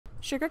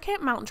Sugarcamp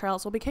Mountain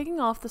Trails will be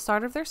kicking off the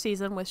start of their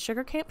season with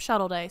Sugarcamp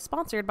Shuttle Day,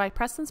 sponsored by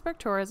Prestonsburg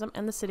Tourism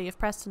and the City of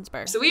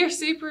Prestonsburg. So we are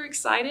super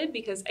excited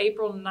because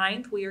April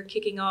 9th, we are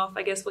kicking off,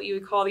 I guess what you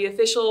would call the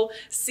official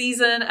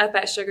season up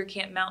at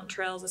Sugarcamp Mountain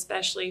Trails,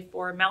 especially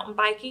for mountain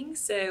biking.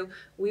 So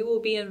we will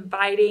be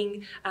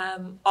inviting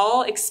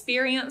all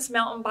experienced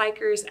mountain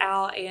bikers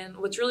out. And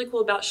what's really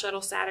cool about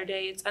Shuttle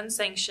Saturday, it's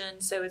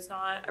unsanctioned, so it's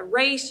not a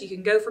race. You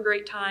can go for a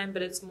great time,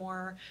 but it's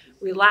more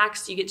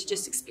relaxed. You get to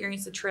just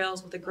experience the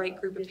trails with a great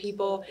group of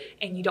people,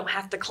 and you don't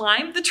have to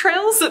climb the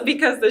trails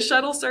because the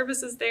shuttle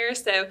service is there.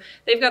 So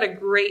they've got a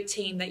great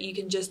team that you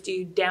can just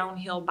do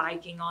downhill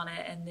biking on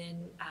it, and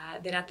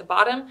then at the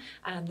bottom,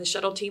 the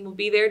shuttle team will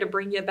be there to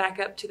bring you back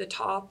up to the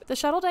top. The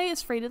Shuttle Day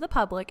is free to the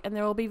public, and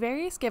there will be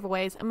various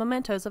giveaways and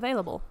mementos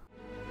available.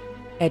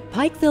 At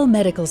Pikeville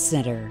Medical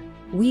Center,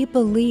 we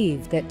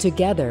believe that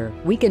together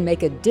we can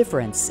make a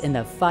difference in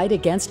the fight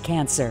against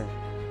cancer.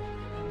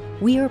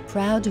 We are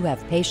proud to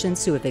have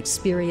patients who have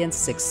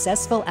experienced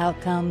successful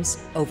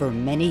outcomes over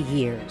many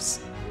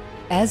years.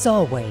 As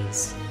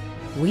always,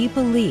 we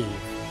believe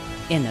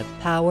in the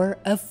power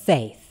of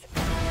faith.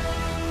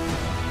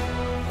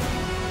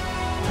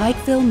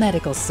 Pikeville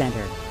Medical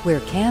Center,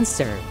 where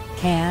cancer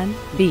can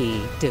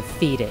be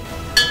defeated.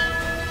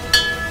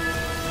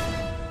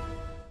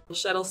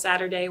 Shuttle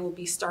Saturday will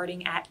be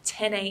starting at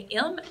 10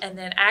 a.m. and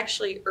then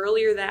actually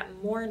earlier that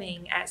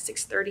morning at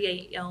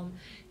 6:30 a.m.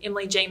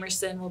 Emily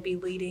Jamerson will be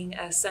leading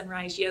a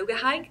sunrise yoga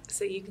hike,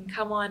 so you can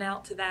come on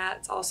out to that.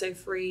 It's also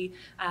free,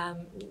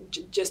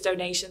 just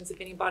donations if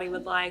anybody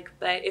would like.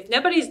 But if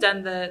nobody's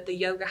done the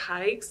yoga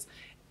hikes,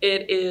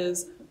 it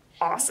is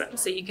awesome.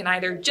 So you can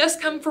either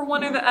just come for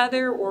one or the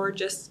other or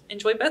just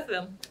enjoy both of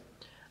them.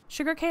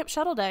 Sugarcamp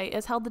Shuttle Day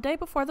is held the day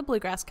before the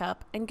Bluegrass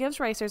Cup and gives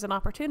racers an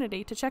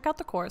opportunity to check out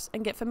the course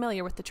and get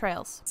familiar with the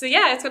trails. So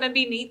yeah, it's going to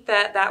be neat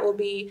that will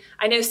be,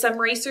 I know some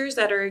racers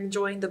that are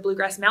enjoying the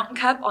Bluegrass Mountain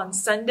Cup on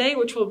Sunday,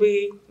 which will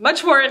be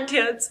much more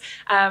intense.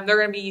 They're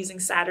going to be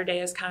using Saturday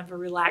as kind of a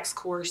relaxed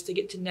course to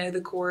get to know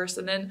the course,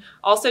 and then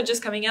also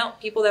just coming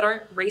out, people that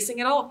aren't racing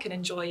at all can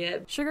enjoy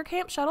it.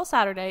 Sugarcamp Shuttle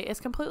Saturday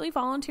is completely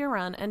volunteer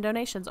run and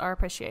donations are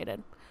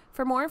appreciated.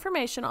 For more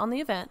information on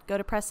the event, go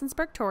to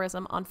Prestonsburg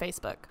Tourism on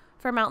Facebook.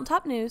 For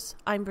Mountaintop News,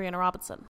 I'm Brianna Robinson.